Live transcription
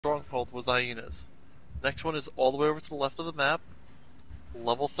stronghold with the hyenas. Next one is all the way over to the left of the map,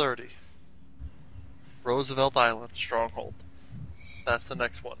 level 30. Roosevelt Island stronghold. That's the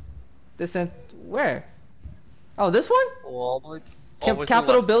next one. This and where? Oh, this one? All the way, all the way to the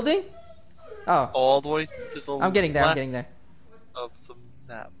Capitol left. building? Oh, All the way to the I'm getting there. I'm left getting there. of the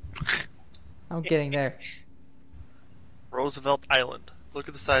map. I'm getting there. Roosevelt Island. Look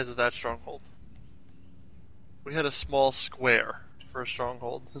at the size of that stronghold. We had a small square for a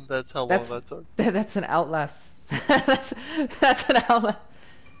stronghold. That's how long that took. That's an outlast. that's an outlast.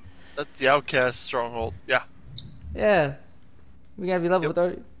 That's the Outcast stronghold. Yeah. Yeah, we gotta be level Yep.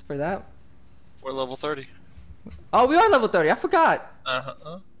 30 for that. We're level 30. Oh, we are level 30. I forgot.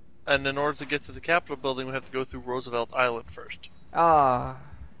 Uh-huh. And in order to get to the Capitol building, we have to go through Roosevelt Island first. Ah,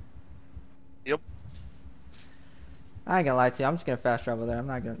 Yep. I ain't gonna lie to you. I'm just gonna fast travel there. I'm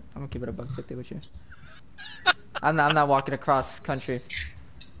gonna keep it a $150 with you. I'm not walking across country.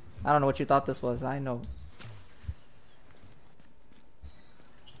 I don't know what you thought this was. I know.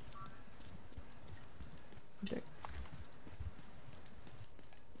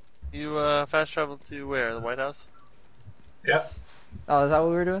 You fast traveled to where? The White House? Yeah, Oh, is that what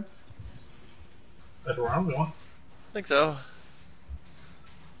we were doing? that's where I'm going. I think so.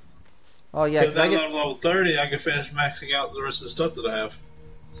 Oh yeah, Because because now that I'm level 30, I can finish maxing out the rest of the stuff that I have.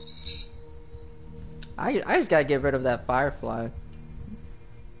 I just gotta get rid of that firefly.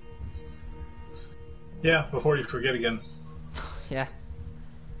 Yeah, before you forget again. Yeah,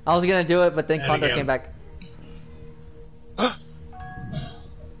 I was gonna do it, but then And Condor again. came back.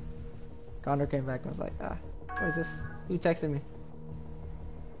 Condor came back and was like, what is this? Who texted me?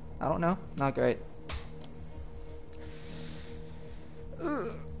 I don't know. Not great.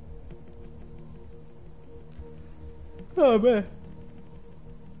 Oh man.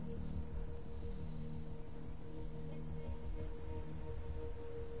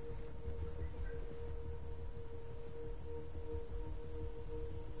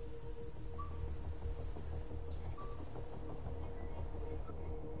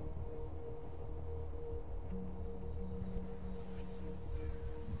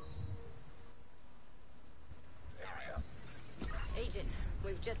 Agent,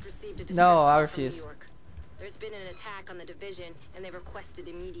 we've just received a distress No, I call from New refuse. York. There's been an attack on the division, and they've requested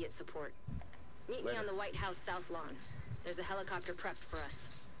immediate support. Meet me on the White House South Lawn. There's a helicopter prepped for us.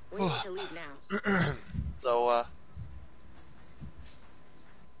 We need to leave now. So,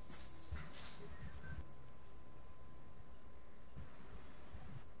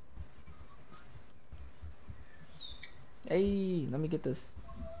 Hey, let me get this.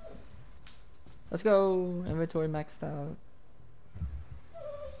 Let's go. Inventory maxed out.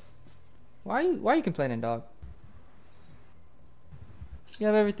 Why are you complaining, dog? You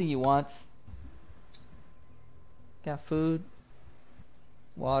have everything you want. Got food,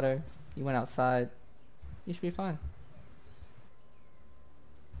 water. You went outside. You should be fine.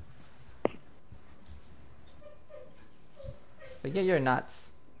 But yeah, you're nuts.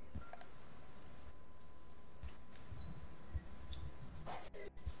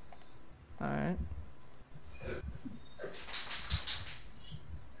 Alright.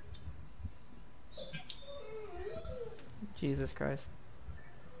 Jesus Christ.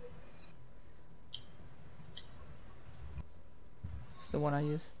 It's the one I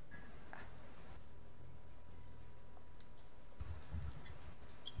use.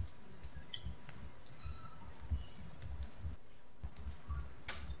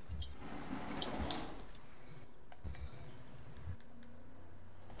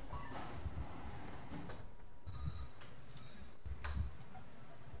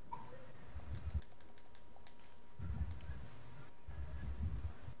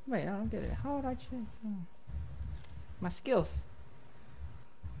 Wait, I don't get it. How would I change? My skills.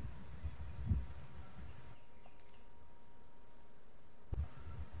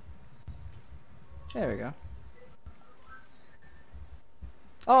 There we go.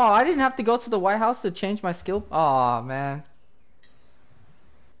 Oh, I didn't have to go to the White House to change my skill. Oh man.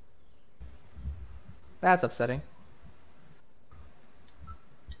 That's upsetting.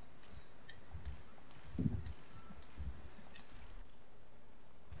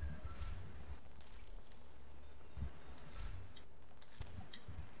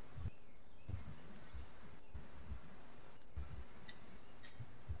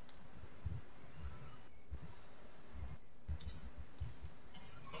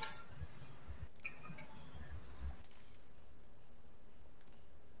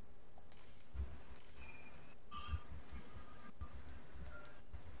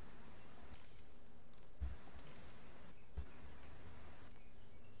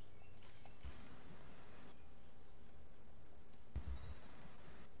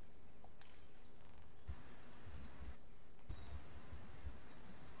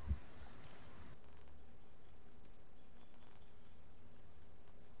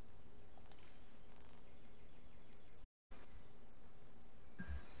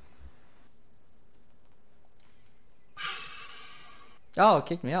 Oh, it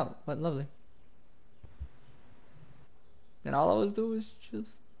kicked me out. What lovely. And all I was doing was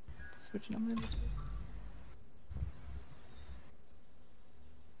just switching on my inventory.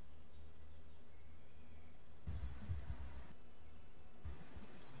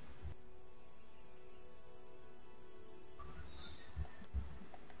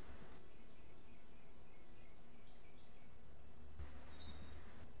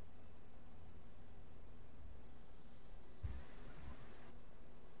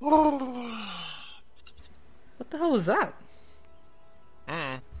 What the hell was that?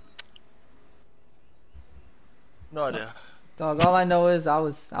 No idea. Dog, all I know is I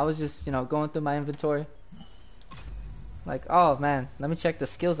was just, going through my inventory. Like, oh man, let me check the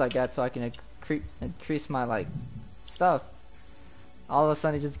skills I got so I can increase my like stuff. All of a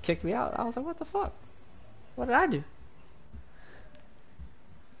sudden it just kicked me out. I was like, what the fuck? What did I do?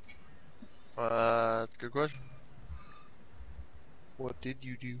 Good question. What did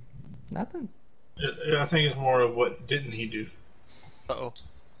you do? Nothing. I think it's more of what didn't he do? Uh-oh.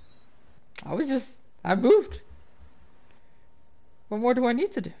 I moved. What more do I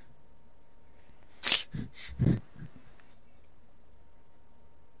need to do?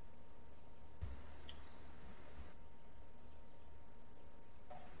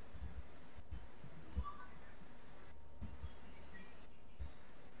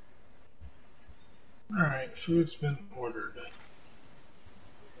 Alright, food's been ordered.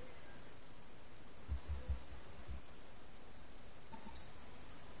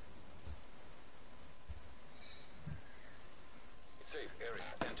 Safe area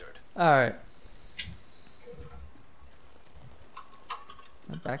entered. Alright.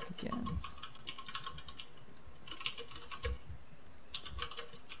 I'm back again.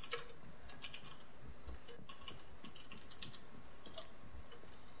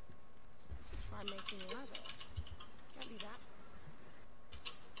 Try making leather.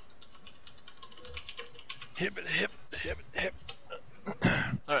 Can't be that. Hip.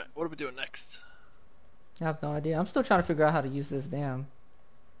 Alright, what are we doing next? I have no idea. I'm still trying to figure out how to use this damn.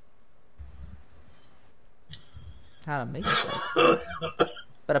 How to make it.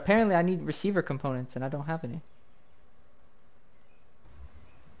 But apparently I need receiver components and I don't have any.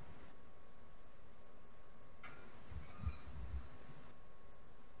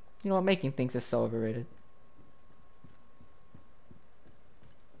 You know what? Making things is so overrated.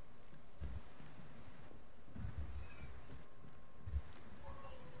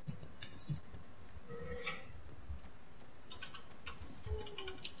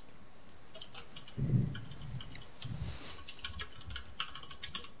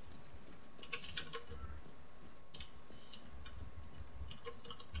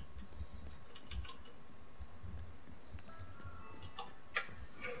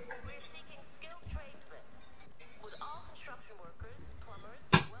 We're seeking skilled tradesmen.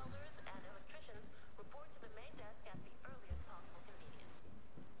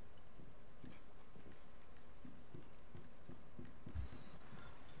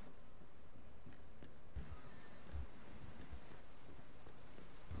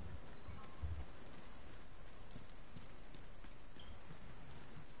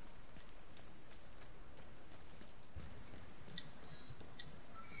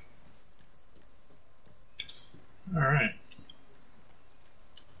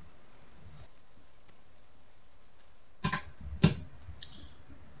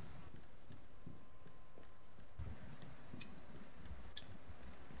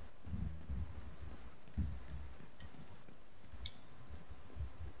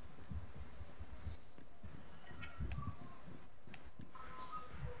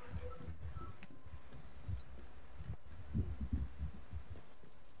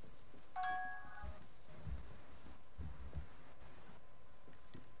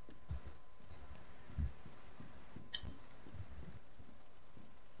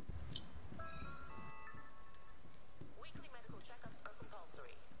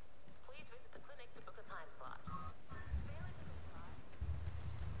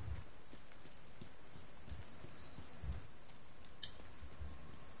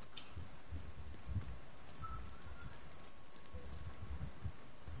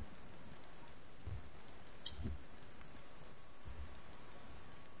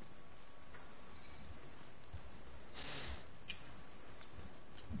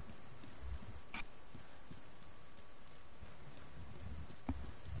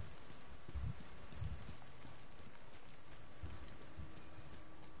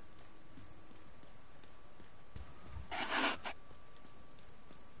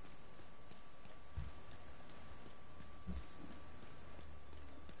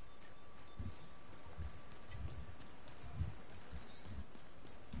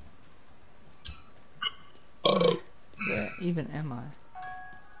 even am I?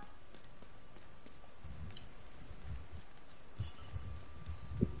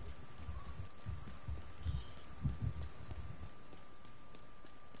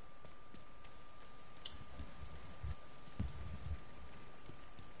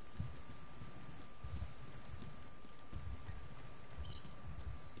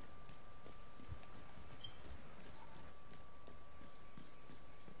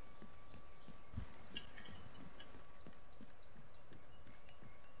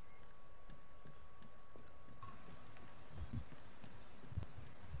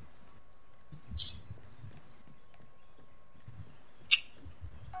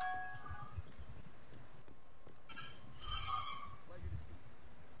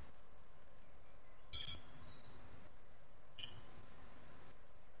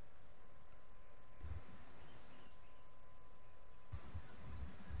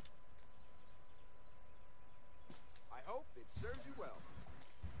 I hope it serves you well.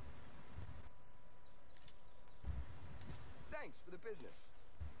 Thanks for the business.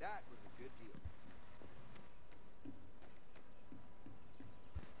 That was a good deal.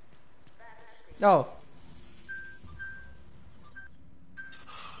 Oh,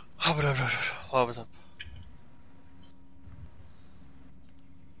 What was up?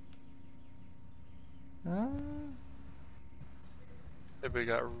 uh, Everybody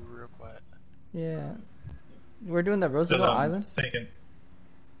got real quiet. yeah. We're doing the Because Roosevelt I'm Island. thinking.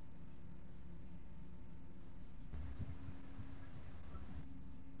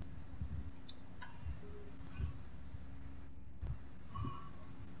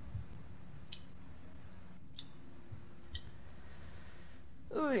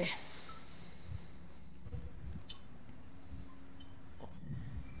 Ooh.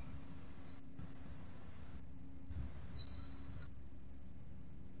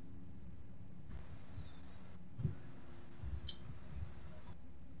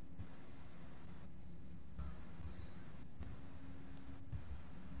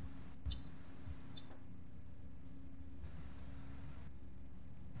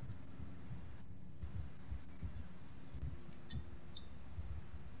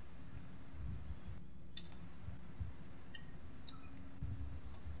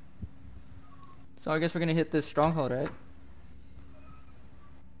 So I guess we're gonna hit this stronghold, right?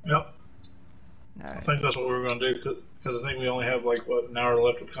 Yep. I Alright. think that's what we were going to do because I think we only have like what, an hour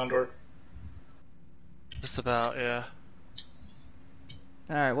left with Condor. Just about, yeah.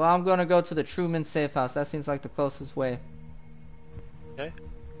 Alright, well I'm gonna go to the Truman safe house. That seems like the closest way. Okay.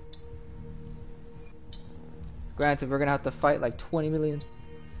 Granted, we're gonna have to fight like 20 million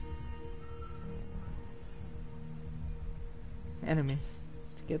enemies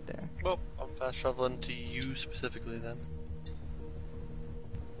to get there. Well, I'm fast traveling to you specifically then.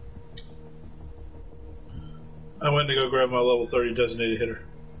 I went to go grab my level 30 designated hitter.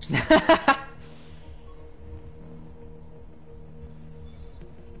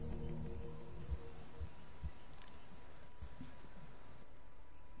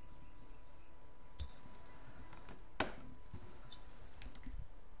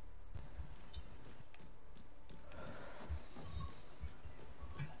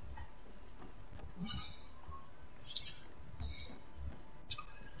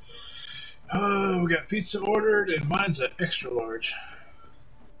 We got pizza ordered, and mine's an extra large.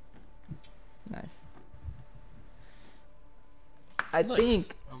 Nice. I Nice.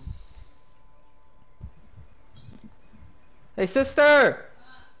 think. Hey, sister!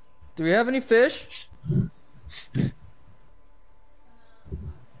 Do we have any fish?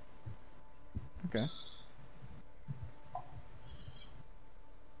 Okay.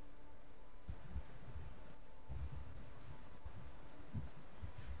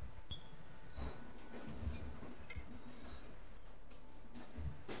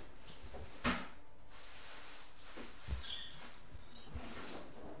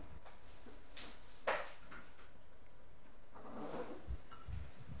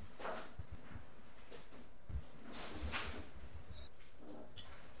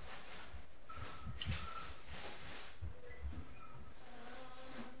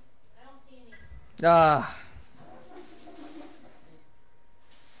 Ah.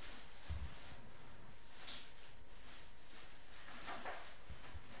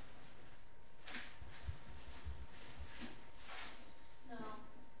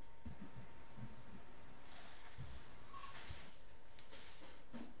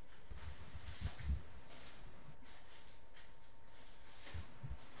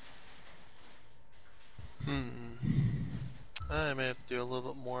 I may have to do a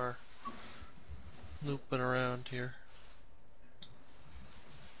little bit more looping around here.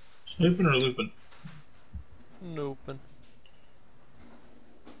 Snooping or looping? Looping.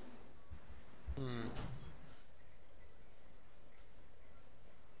 Hmm.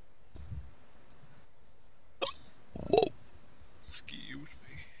 Excuse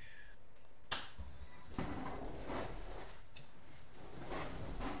me.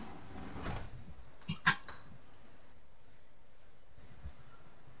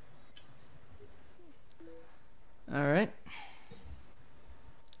 Alright.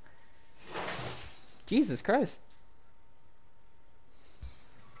 Jesus Christ.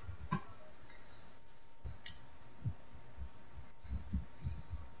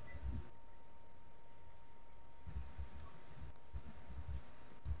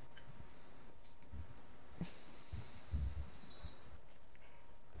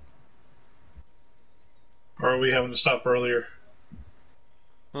 Or are we having to stop earlier?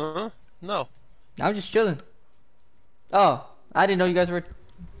 Huh? No. I'm just chilling. Oh, I didn't know you guys were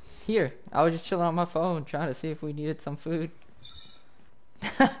here. I was just chilling on my phone trying to see if we needed some food.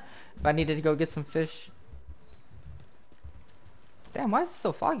 If I needed to go get some fish. Damn, why is it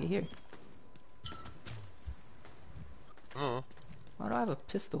so foggy here? Uh, Why do I have a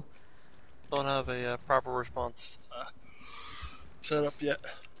pistol? don't have a proper response set up yet.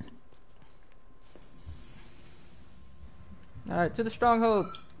 Alright, to the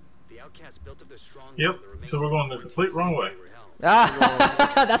stronghold. The outcasts built up their stronghold. Yep. So we're going the complete wrong way.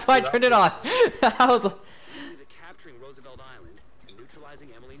 Ah, that's why I turned it on. I was like, That capturing Roosevelt Island and neutralizing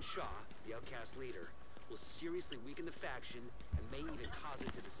Emmeline Shaw, the outcast leader, will seriously weaken the faction and may even cause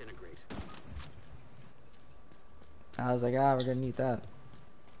it to disintegrate. ah, we're gonna need that.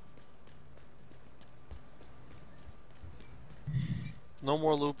 No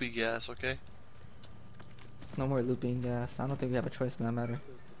more loopy gas, okay? No more looping gas. I don't think we have a choice in that matter.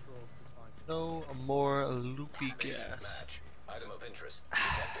 No more loopy Basic gas. match. Item of interest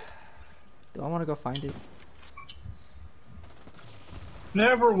detected. Do I want to go find it?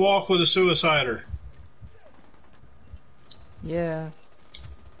 Never walk with a suicider. Yeah.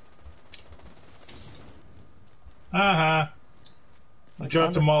 Uh-huh. You Like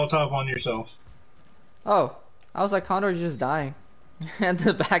dropped a Condor. Molotov on yourself. Oh, I was like, Condor's just dying. In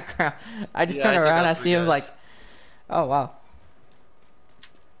the background. I just Yeah, turn I think around, I that's see what him it like, is. oh wow.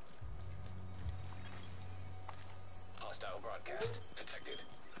 Hostile broadcast detected.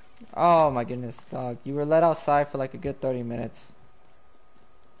 Oh my goodness, dog. You were let outside for like a good 30 minutes.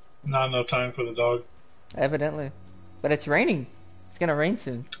 Not enough time for the dog. Evidently. But it's raining. It's gonna rain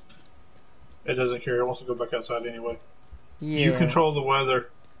soon. It doesn't care. It wants to go back outside anyway. Yeah. You control the weather.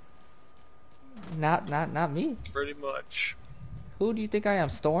 Not me. Pretty much. Who do you think I am?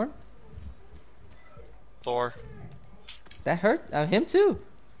 Storm? Thor. That hurt? Him too.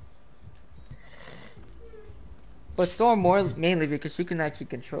 But Storm more mainly because she can actually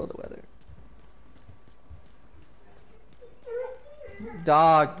control the weather.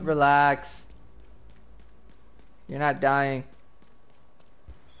 Dog, relax. You're not dying.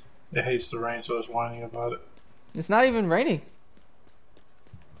 It hates the rain, so it's whining about it. It's not even raining.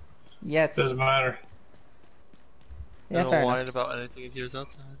 Yet. Doesn't matter. Yeah, They don't fair whine enough. about anything it hears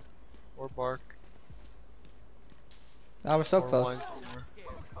outside. Or bark. Oh, we're so Or close. whine somewhere.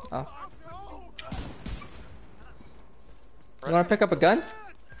 Oh. You want to pick up a gun?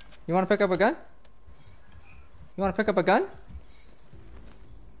 You want to pick up a gun? You want to pick up a gun?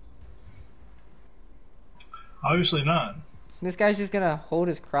 Obviously not. This guy's just gonna hold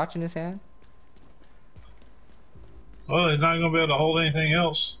his crotch in his hand? Well, he's not going to be able to hold anything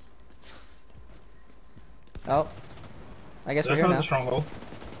else. Oh. I guess That's we're not here now. the stronghold.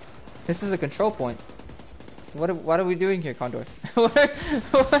 This is a control point. What are we doing here, Condor? what?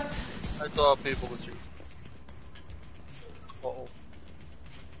 I saw people with you. Uh-oh.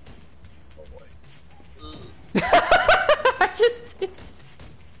 Oh boy. Ugh.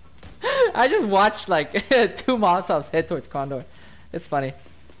 I just watched like 2 Molotovs head towards Condor. It's funny.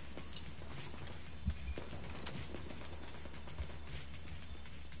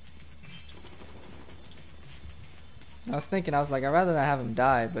 I was thinking, I was like, I'd rather not have him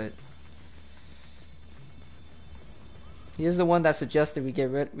die, but he is the one that suggested we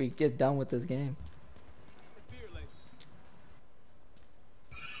get done with this game.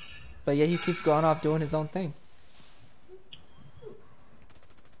 But yeah, he keeps going off doing his own thing.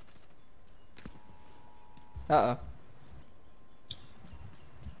 Uh-oh.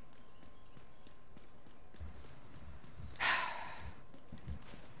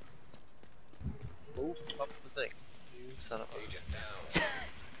 Move up the thing. You son of a... Agent down.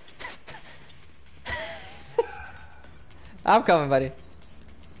 I'm coming, buddy.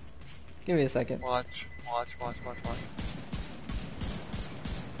 Give me a second. Watch.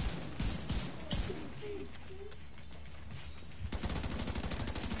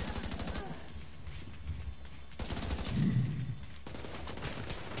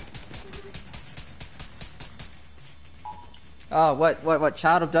 Oh, what?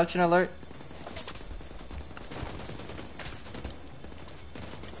 Child abduction alert?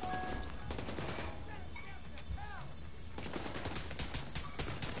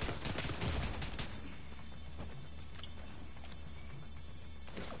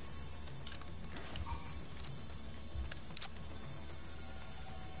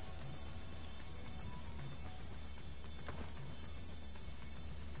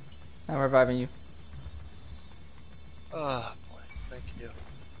 I'm reviving you. Ah, boy. Thank you.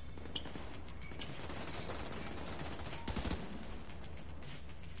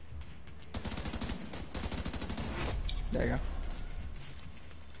 There you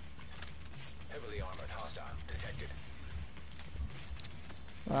Heavily armored hostile detected.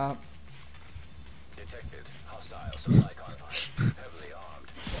 go. Well, Detected hostile supply compound. Heavily armed.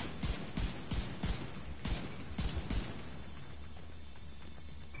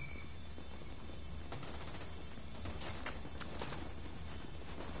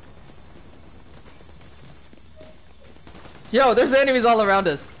 yo, there's enemies all around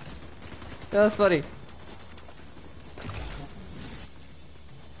us. That's funny.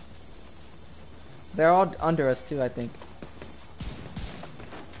 They're all under us too, I think.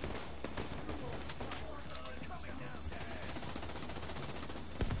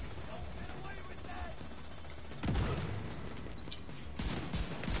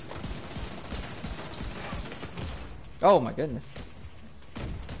 Oh my goodness.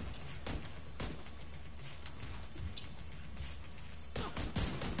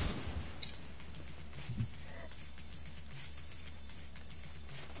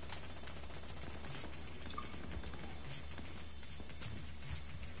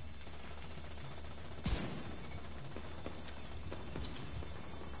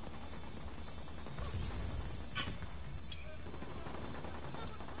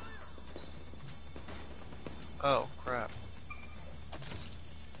 Oh, crap.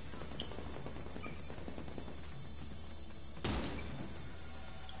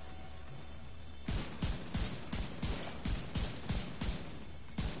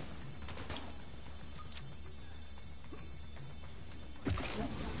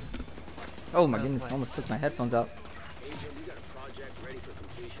 Oh my goodness, I almost took my headphones out. Agent, we got a project ready for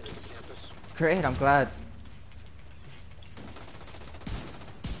completion at the campus. Great, I'm glad.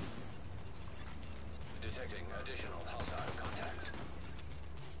 Detecting additional hostile contacts.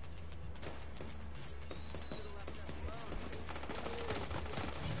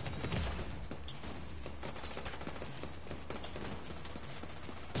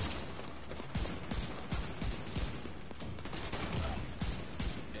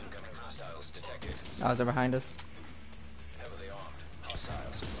 Incoming hostiles detected. Oh, they're behind us. Heavily armed.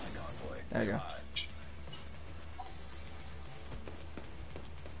 Hostile supply convoy. There you go. Nearby.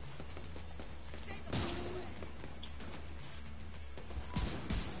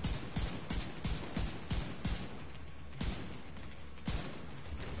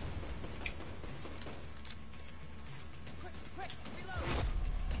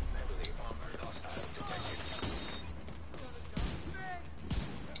 Heavily armored hostiles detected.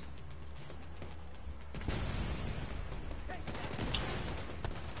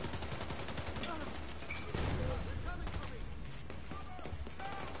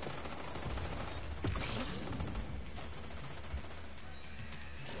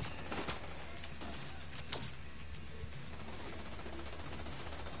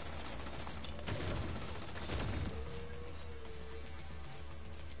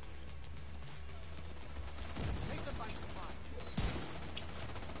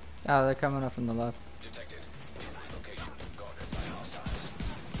 Oh, they're coming up from the left. Detected. In location guarded by hostiles.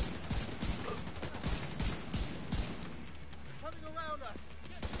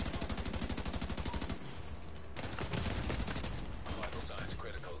 Vital signs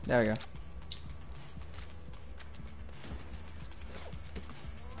critical. There we go.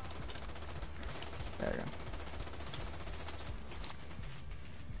 There we go.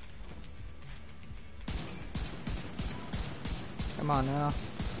 Come on now.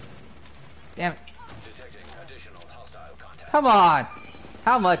 Damn it. Detecting additional hostile contacts. Come on!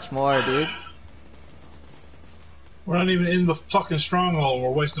 How much more, dude? We're not even in the fucking stronghold.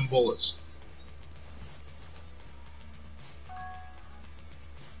 We're wasting bullets.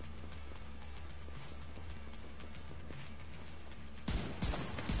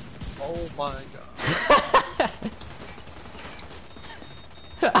 Oh my god.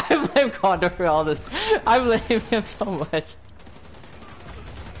 I blame Condor for all this. I blame him so much.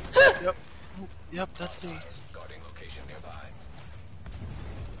 Yep. Yep, that's me. Guarding location nearby.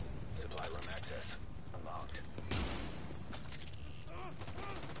 Supply room access unlocked.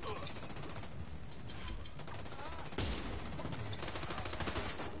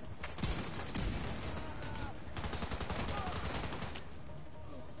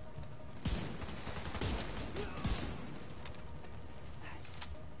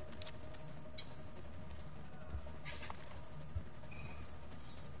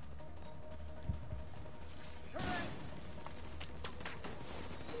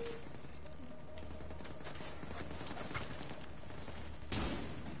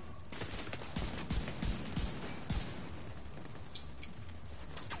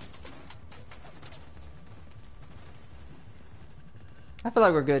 I feel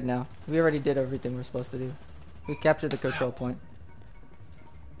like we're good now. We already did everything we're supposed to do. We captured the control point.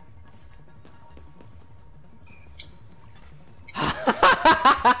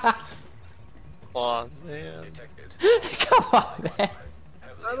 Come on, man. Come on, man.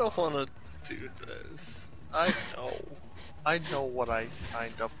 I don't want to do this. I know. I know what I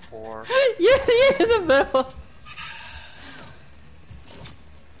signed up for. You're in the middle.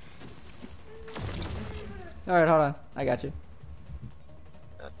 Alright, hold on. I got you.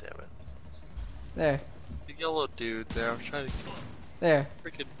 God damn it. There. The yellow dude there, I'm trying to There.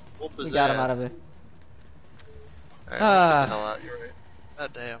 freaking whoop his We got him ass. out of there. Alright, get the hell out, you're right.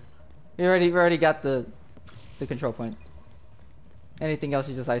 God damn. We already got the control point. Anything else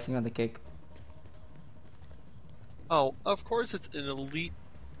is just icing on the cake. Oh, of course it's an elite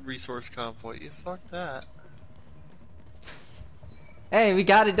resource convoy. You fuck that. Hey, we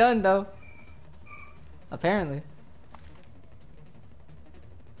got it done though. Apparently.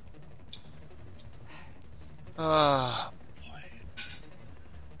 Ah, boy.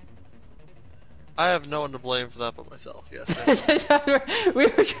 I have no one to blame for that but myself, yes. We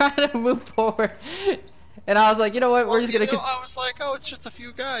were trying to move forward. And I was like, you know what, we're just gonna I was like, oh, it's just a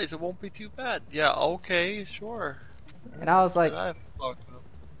few guys, it won't be too bad. Yeah, okay, sure. and I was like, And I fucked up.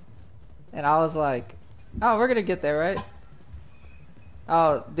 and I was like, oh, we're gonna get there, right?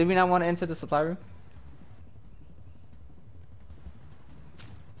 Oh, did we not want to enter the supply room?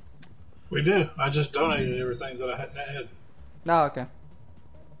 We do. I just donated everything that I had. No, okay.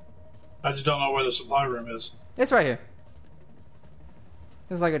 I just don't know where the supply room is. It's right here.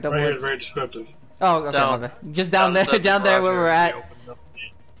 It's like a double. Right here is very descriptive. Oh, okay, Down. my bad. Just down there, inside the down there garage where we're area, at, we opened up the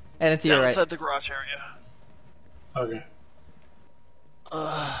gate. and it's to Down your right. inside the garage area. Okay.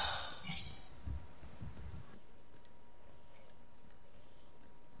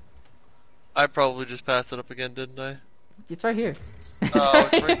 I probably just passed it up again, didn't I? It's right here. Oh,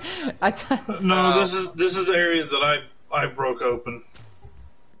 it's right No, this is the area that I broke open.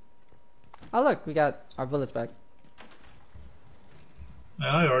 Oh look, we got our bullets back. And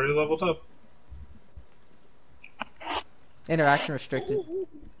I already leveled up. Interaction restricted.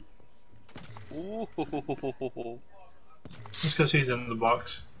 Ooh. Just because he's in the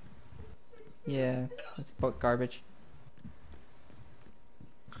box. Yeah, that's garbage.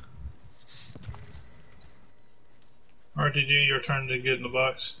 RTG, your turn to get in the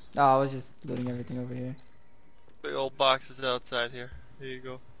box. Oh, I was just looting everything over here. Big old boxes outside here. Here you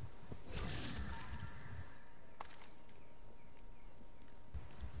go.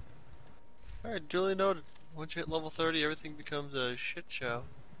 Alright, duly noted. Once you hit level 30, everything becomes a shit show.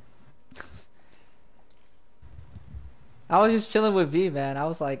 I was just chilling with V, man. I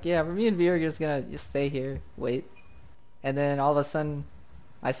was like, yeah, me and V are just gonna just stay here, wait. And then all of a sudden,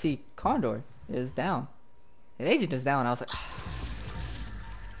 I see Condor is down. His agent is down. I was like,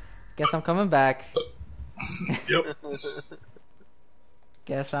 guess I'm coming back. Yep.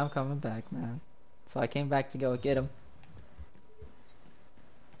 Guess I'm coming back, man. So I came back to go get him.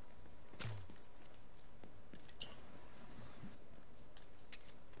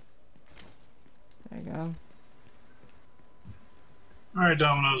 There you go. Alright,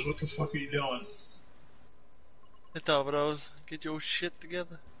 Dominoes, what the fuck are you doing? Hey Dominoes, get your shit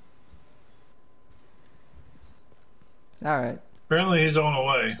together. Alright, Apparently he's on the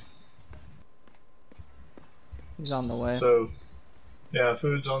way. he's on the way. So, yeah,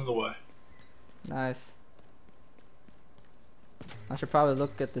 food's on the way. Nice. I should probably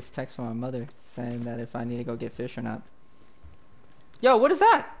look at this text from my mother saying that if I need to go get fish or not. Yo, what is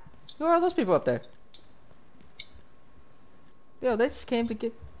that? Who are those people up there? Yo, they just came to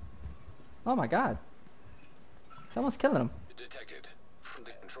get... Oh my god. Someone's killing them. Detected from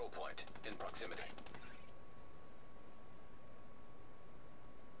the control point in proximity.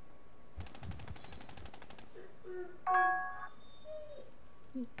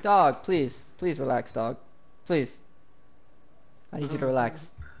 Dog, please. Please relax, dog. Please. I need you to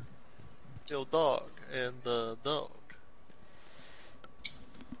relax. Yo, dog and the dog.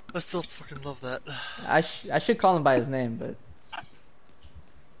 I still fucking love that. I should call him by his name, but...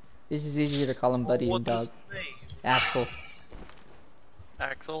 It's just easier to call him buddy and What's dog. his name? Axel.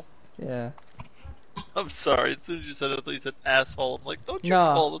 Axel? Yeah. I'm sorry, as soon as you said it, I thought you said asshole. I'm like, don't you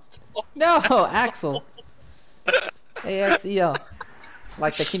No. call it dog. No, Axel. A-X-E-L.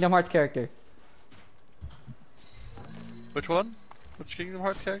 Like the Kingdom Hearts character. Which one? Which Kingdom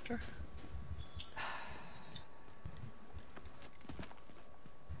Hearts character?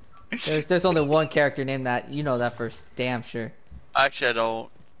 There's only one character named that. You know that for damn sure. Actually, I don't.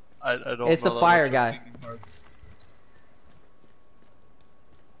 I don't It's know the that fire much of guy. Kingdom Hearts.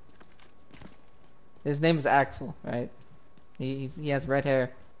 His name is Axel, right? He has red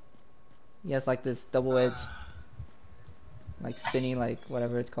hair. He has like this double edge, like spinny, like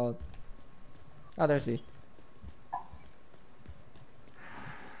whatever it's called. Oh, there's V.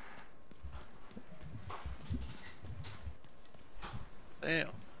 Damn.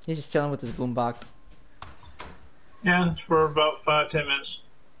 He's just chilling with his boombox. Yeah, it's for about 5-10 minutes.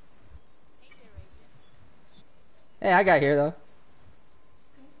 Hey, I got here though.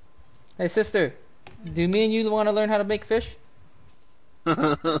 Hey, sister, do me and you want to learn how to make fish?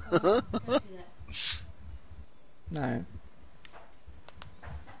 Alright.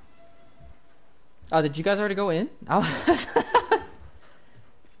 Oh, did you guys already go in? Talking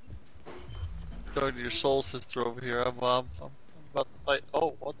to your soul sister over here. I'm about to fight.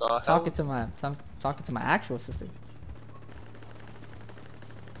 Oh, what the hell? talking to my actual sister.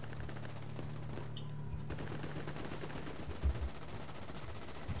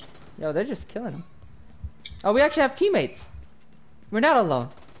 Yo, they're just killing him. Oh, we actually have teammates. We're not alone.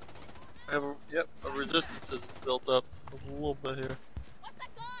 Yep, a resistance is built up a little bit here.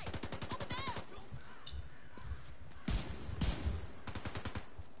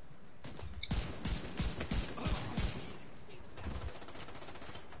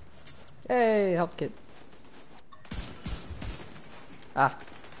 Hey, health kit. Ah.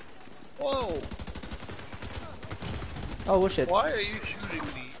 Whoa! Oh, well, shit. Why are you shooting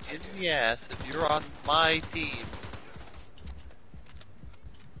me in the ass if you're on my team?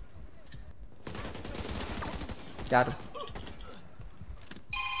 Got him.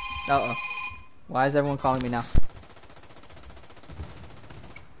 Uh-oh. Why is everyone calling me now?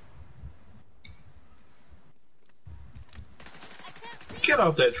 Get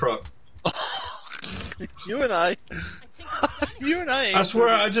off that truck. You and I. You and I. I swear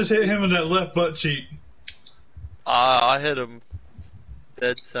I just hit him in that left butt cheek. I hit him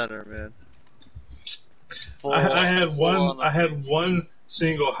dead center, man. I had one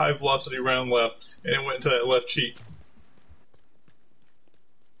single high velocity round left, and it went to that left cheek.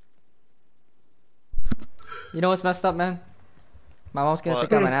 You know what's messed up, man? My mom's gonna What?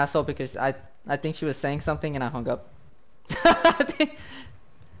 think I'm an asshole because I think she was saying something and I hung up.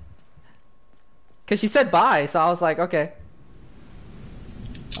 Cause she said bye, so I was like, okay.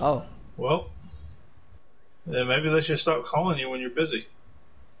 Oh. Well, then maybe they should stop calling you when you're busy.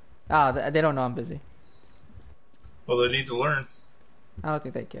 Ah, they don't know I'm busy. Well, they need to learn. I don't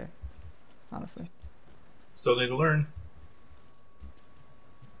think they care, honestly. Still need to learn.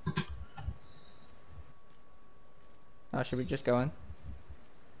 Oh, should we just go in?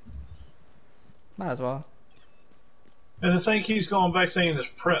 Might as well. And the thing keeps going back saying this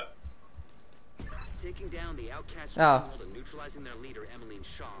prep. Taking down the outcast Oh. stronghold and neutralizing their leader, Emmeline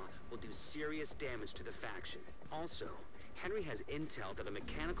Shaw, will do serious damage to the faction. Also, Henry has intel that a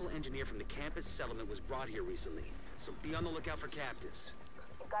mechanical engineer from the campus settlement was brought here recently, so be on the lookout for captives.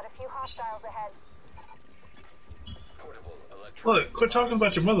 We've got a few hostiles ahead. Look, quit talking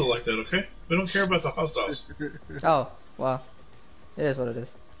about your mother like that, okay? We don't care about the hostiles. Oh, well. It is what it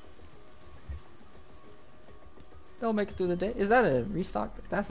is. They'll make it through the day. Is that a restock? That's